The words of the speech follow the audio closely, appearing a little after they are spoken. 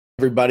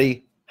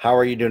Everybody, how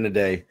are you doing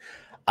today?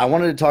 I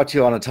wanted to talk to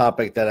you on a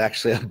topic that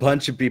actually a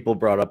bunch of people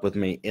brought up with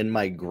me in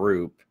my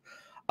group.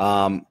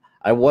 I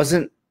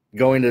wasn't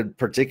going to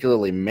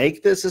particularly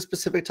make this a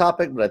specific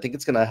topic, but I think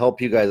it's going to help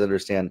you guys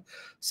understand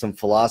some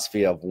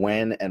philosophy of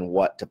when and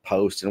what to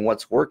post and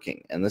what's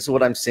working. And this is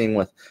what I'm seeing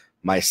with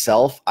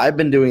myself. I've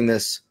been doing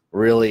this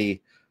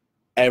really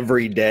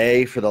every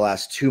day for the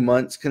last 2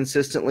 months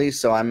consistently,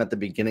 so I'm at the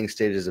beginning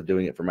stages of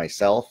doing it for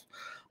myself.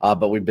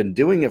 But we've been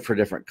doing it for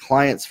different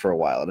clients for a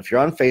while. And if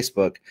you're on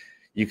Facebook,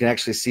 you can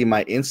actually see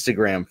my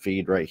Instagram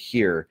feed right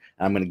here.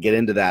 And I'm going to get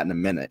into that in a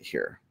minute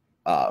here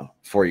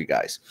for you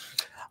guys.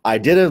 I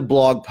did a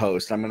blog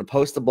post. I'm going to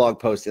post the blog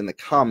post in the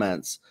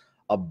comments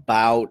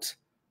about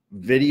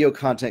video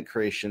content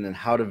creation and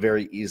how to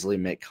very easily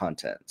make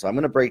content. So I'm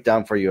going to break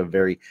down for you a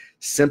very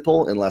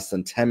simple, in less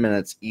than 10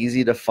 minutes,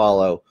 easy to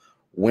follow,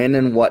 when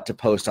and what to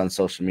post on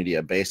social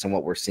media based on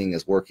what we're seeing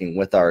is working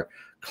with our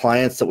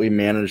clients that we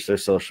manage their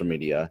social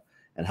media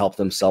and help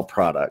them sell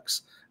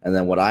products. And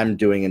then what I'm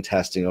doing and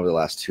testing over the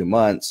last 2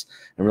 months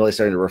and really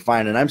starting to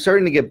refine. And I'm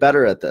starting to get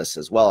better at this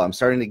as well. I'm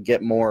starting to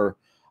get more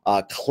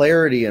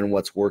clarity in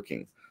what's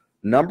working.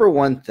 Number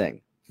one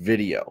thing,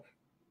 video,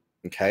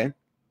 okay?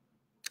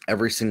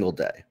 Every single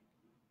day.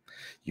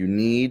 You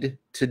need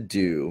to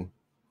do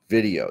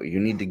video.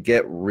 You need to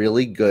get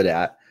really good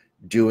at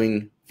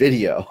doing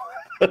video.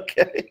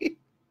 Okay,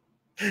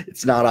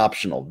 it's not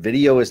optional.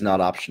 Video is not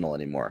optional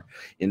anymore.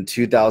 In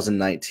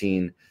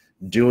 2019,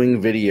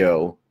 doing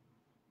video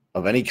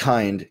of any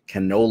kind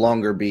can no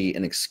longer be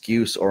an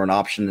excuse or an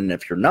option. And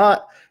if you're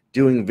not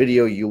doing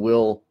video, you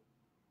will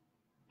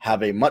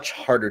have a much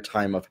harder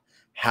time of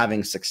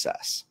having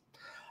success.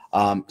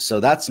 So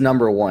that's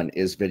number one,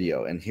 is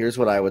video. And here's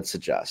what I would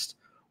suggest.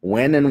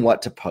 When and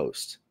what to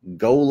post.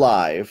 Go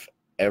live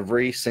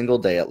every single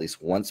day, at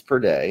least once per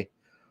day,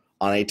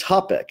 on a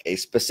topic, a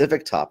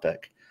specific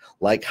topic,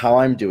 like how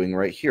I'm doing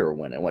right here,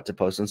 when and what to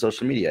post on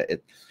social media.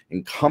 It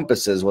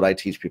encompasses what I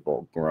teach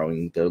people,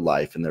 growing their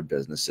life and their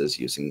businesses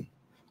using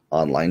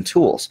online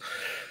tools.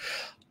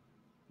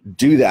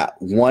 Do that.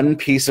 One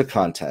piece of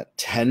content,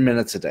 10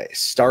 minutes a day.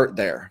 Start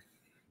there.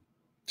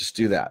 Just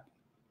do that.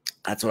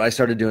 That's what I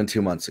started doing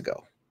 2 months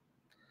ago.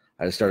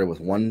 I started with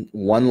one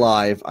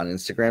live on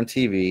Instagram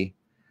TV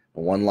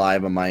and one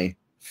live on my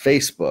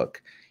Facebook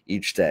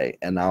each day.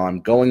 And now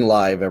I'm going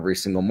live every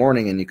single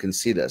morning, and you can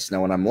see this.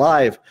 Now, when I'm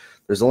live,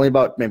 there's only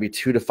about maybe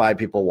 2 to 5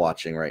 people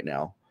watching right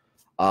now.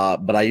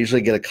 But I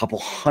usually get a couple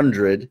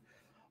hundred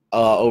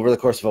over the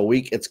course of a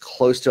week. It's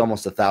close to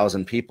almost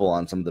 1,000 people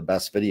on some of the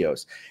best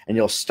videos. And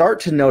you'll start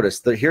to notice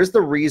that here's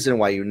the reason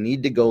why you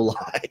need to go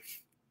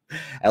live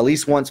at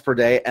least once per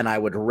day. And I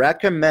would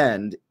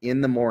recommend in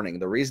the morning.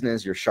 The reason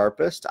is you're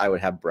sharpest. I would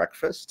have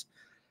breakfast,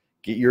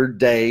 get your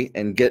day,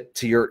 and get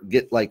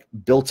like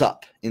built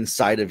up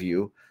inside of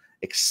you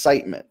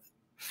excitement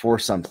for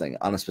something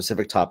on a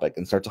specific topic,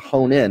 and start to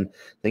hone in,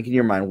 think in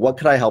your mind, what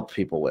could I help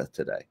people with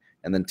today?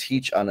 And then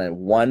teach on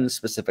one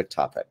specific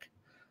topic,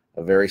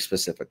 a very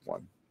specific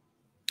one,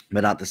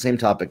 but not the same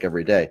topic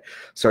every day.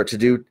 Start to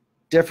do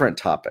different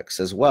topics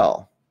as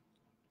well.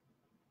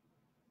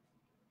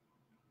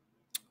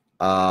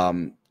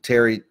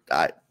 Terry,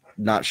 I'm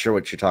not sure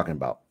what you're talking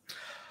about.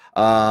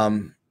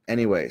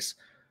 Anyways,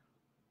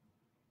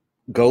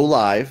 go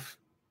live,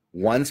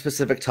 one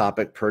specific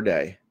topic per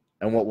day.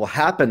 And what will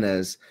happen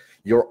is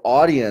your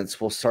audience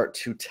will start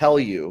to tell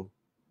you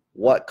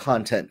what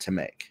content to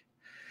make.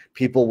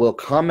 People will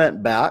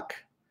comment back.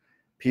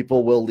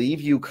 People will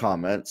leave you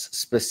comments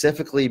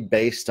specifically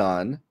based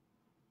on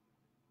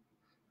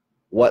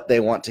what they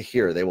want to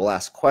hear. They will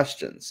ask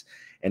questions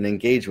and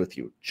engage with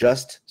you.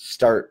 Just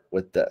start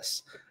with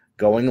this.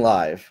 Going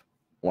live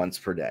once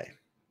per day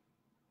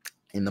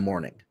in the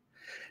morning.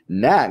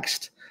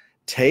 Next,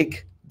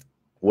 take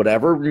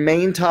whatever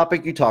main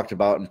topic you talked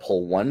about and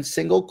pull one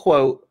single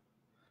quote,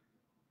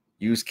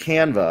 use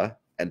Canva,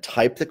 and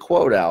type the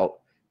quote out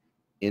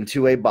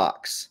into a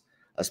box,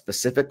 a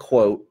specific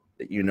quote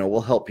that you know will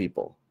help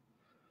people.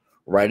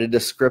 Write a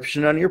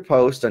description on your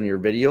post, on your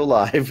video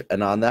live,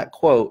 and on that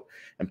quote,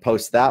 and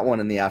post that one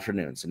in the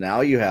afternoon. So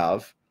now you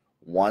have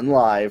one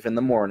live in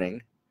the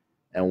morning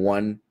and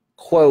one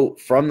quote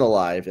from the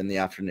live in the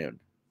afternoon.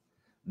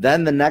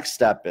 Then the next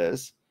step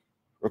is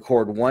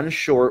record one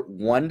short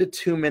 1 to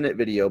 2 minute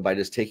video by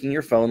just taking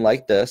your phone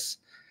like this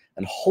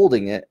and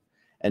holding it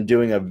and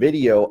doing a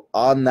video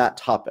on that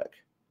topic.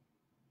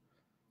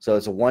 So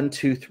it's a 1,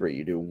 2, 3.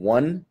 You do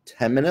one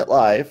 10-minute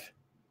live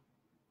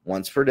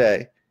once per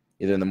day,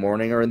 either in the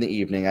morning or in the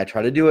evening. I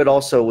try to do it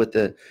also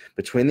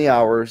between the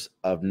hours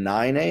of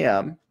 9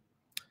 a.m.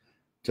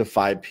 to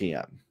 5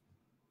 p.m.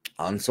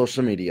 on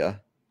social media,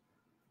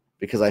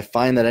 because I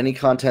find that any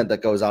content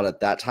that goes out at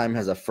that time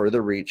has a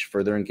further reach,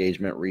 further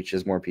engagement,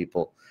 reaches more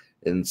people,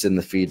 and it's in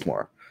the feed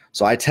more.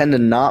 So I tend to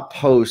not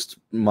post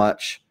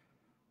much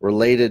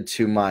related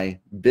to my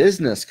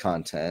business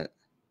content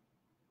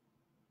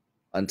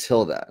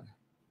until then.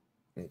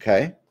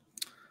 Okay?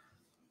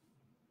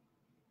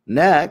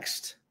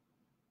 Next,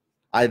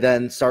 I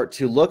then start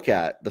to look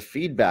at the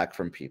feedback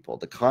from people,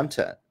 the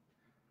content.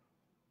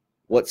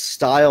 what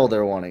style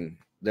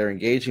they're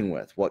engaging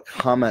with, what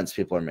comments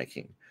people are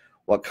making,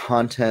 what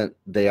content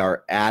they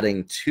are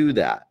adding to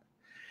that.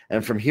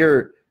 And from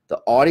here, the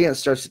audience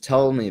starts to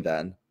tell me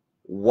then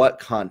what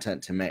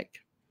content to make.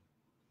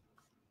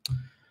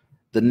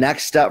 The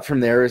next step from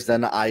there is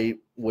then I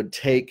would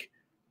take,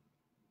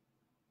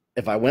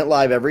 if I went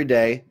live every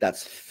day,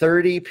 that's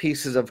 30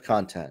 pieces of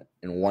content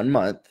in 1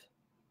 month.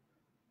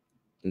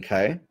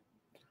 Okay.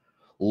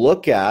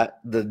 Look at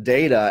the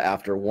data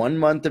after 1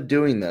 month of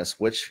doing this,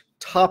 which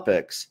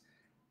topics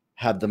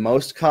have the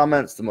most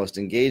comments, the most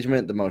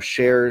engagement, the most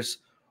shares,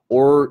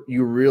 or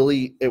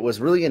it was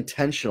really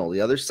intentional.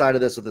 The other side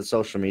of this with the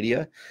social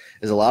media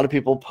is a lot of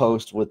people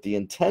post with the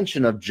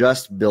intention of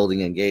just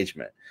building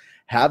engagement.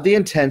 Have the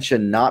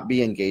intention not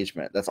be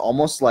engagement. That's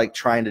almost like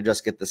trying to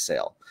just get the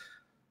sale.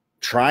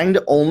 Trying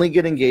to only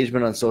get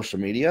engagement on social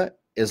media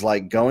is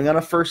like going on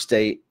a first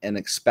date and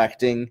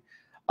expecting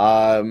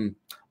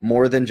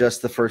more than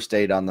just the first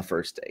date on the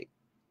first date.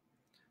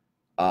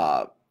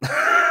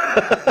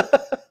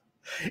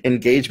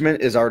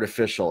 Engagement is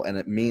artificial and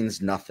it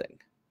means nothing.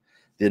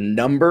 The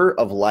number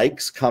of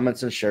likes,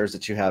 comments, and shares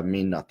that you have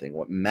mean nothing.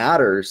 What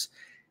matters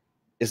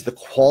is the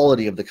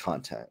quality of the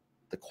content,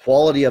 the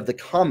quality of the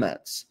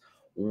comments,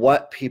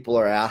 what people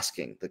are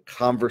asking, the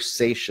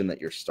conversation that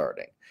you're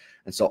starting.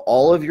 And so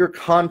all of your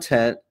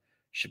content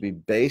should be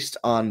based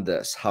on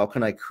this. How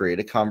can I create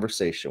a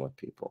conversation with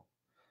people?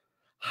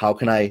 How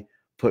can I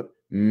put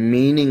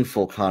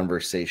meaningful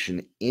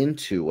conversation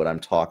into what I'm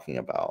talking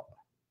about?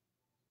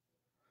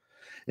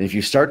 And if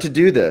you start to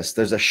do this,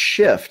 there's a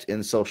shift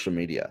in social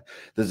media.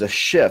 There's a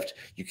shift.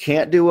 You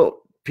can't do what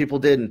people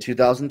did in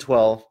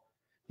 2012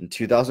 and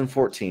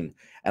 2014.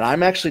 And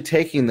I'm actually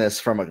taking this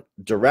from a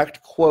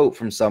direct quote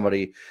from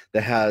somebody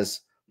that has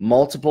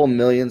multiple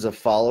millions of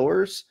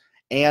followers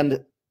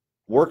and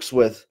works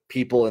with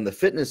people in the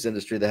fitness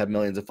industry that have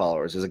millions of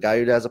followers. There's a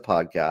guy who has a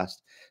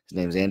podcast. His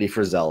name's Andy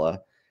Frisella.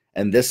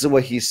 And this is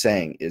what he's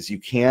saying is you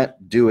can't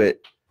do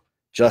it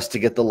just to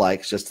get the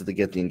likes, just to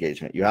get the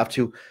engagement. You have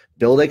to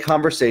build a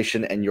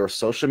conversation, and your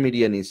social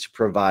media needs to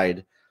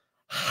provide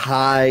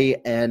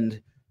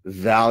high-end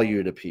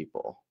value to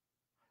people,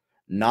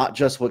 not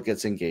just what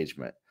gets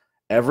engagement.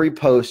 Every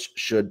post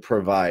should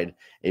provide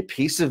a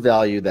piece of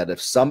value that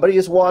if somebody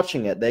is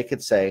watching it, they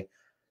could say,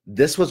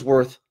 this was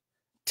worth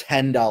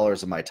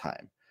 $10 of my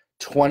time,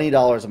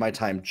 $20 of my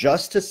time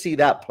just to see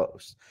that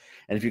post.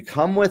 And if you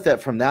come with it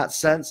from that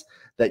sense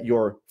that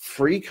your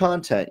free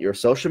content, your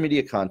social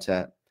media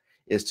content,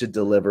 is to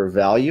deliver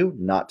value,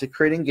 not to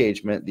create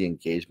engagement, the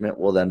engagement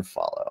will then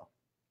follow.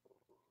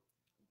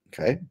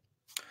 Okay?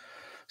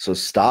 So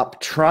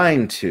stop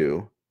trying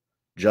to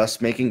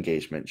just make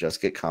engagement,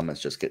 just get comments,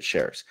 just get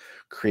shares.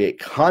 Create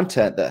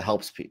content that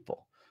helps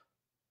people.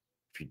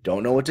 If you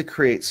don't know what to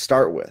create,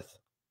 start with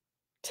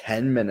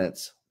 10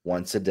 minutes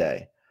once a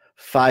day,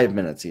 5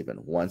 minutes even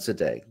once a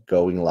day,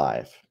 going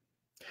live.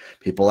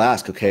 People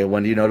ask, okay,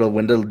 when do you know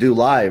when to do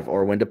live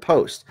or when to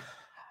post?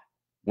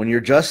 When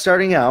you're just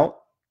starting out,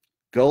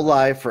 go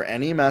live for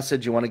any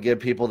message you want to give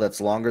people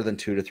that's longer than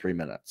 2 to 3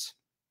 minutes.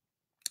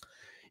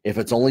 If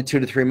it's only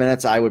 2 to 3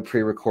 minutes, I would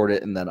pre-record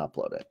it and then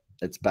upload it.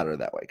 It's better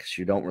that way because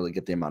you don't really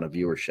get the amount of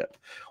viewership.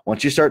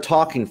 Once you start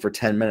talking for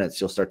 10 minutes,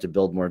 you'll start to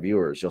build more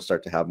viewers. You'll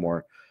start to have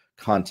more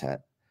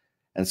content.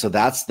 And so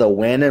that's the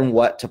when and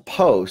what to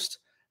post.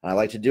 And I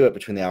like to do it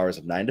between the hours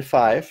of 9 to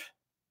 5.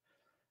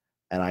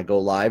 And I go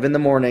live in the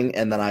morning,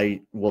 and then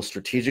I will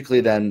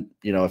strategically then,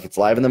 if it's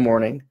live in the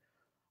morning,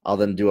 I'll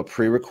then do a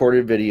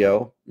pre-recorded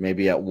video,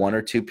 maybe at 1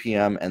 or 2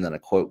 p.m., and then a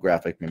quote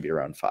graphic maybe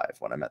around 5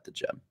 when I'm at the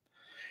gym.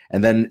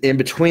 And then in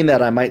between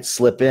that, I might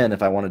slip in,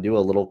 if I want to do a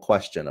little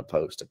question, a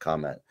post, a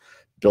comment,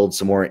 build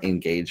some more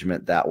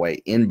engagement that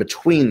way in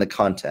between the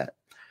content.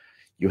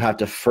 You have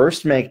to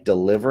first make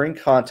delivering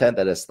content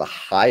that is the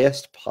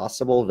highest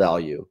possible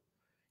value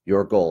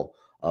your goal,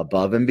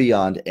 above and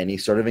beyond any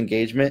sort of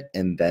engagement,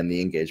 and then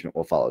the engagement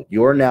will follow.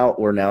 We're now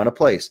in a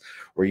place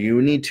where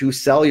you need to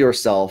sell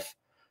yourself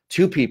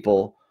to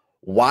people.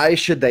 Why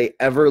should they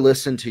ever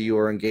listen to you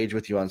or engage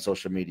with you on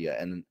social media?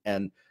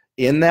 And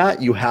in that,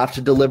 you have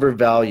to deliver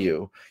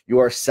value. You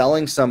are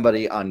selling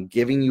somebody on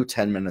giving you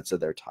 10 minutes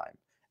of their time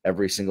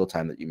every single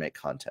time that you make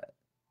content.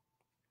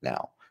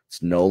 Now,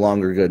 it's no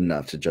longer good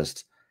enough to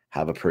just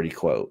have a pretty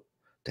quote,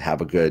 to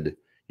have a good,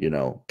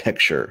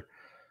 picture.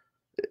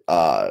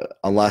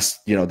 Unless,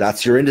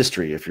 that's your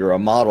industry. If you're a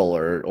model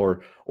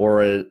or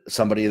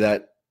somebody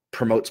that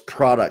promotes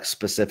products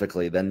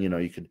specifically, then,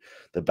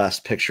 the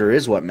best picture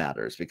is what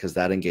matters because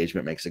that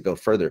engagement makes it go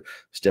further.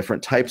 There's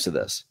different types of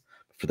this.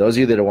 For those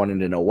of you that are wanting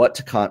to know what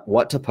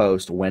to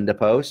post, when to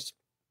post,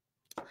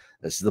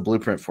 this is the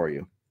blueprint for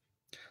you.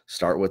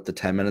 Start with the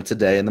 10 minutes a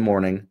day in the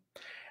morning.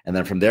 And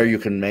then from there, you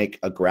can make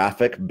a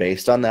graphic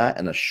based on that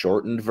and a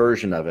shortened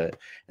version of it.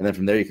 And then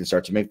from there, you can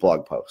start to make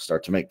blog posts,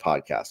 start to make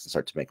podcasts, and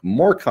start to make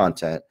more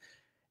content.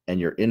 And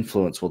your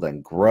influence will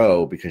then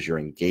grow because you're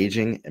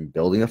engaging and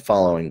building a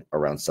following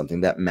around something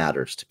that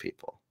matters to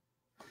people.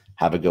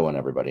 Have a good one,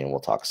 everybody, and we'll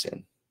talk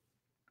soon.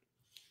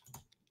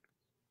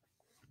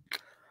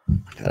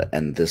 I gotta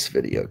end this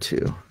video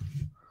too.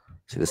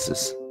 See, this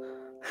is,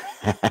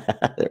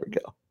 there we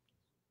go.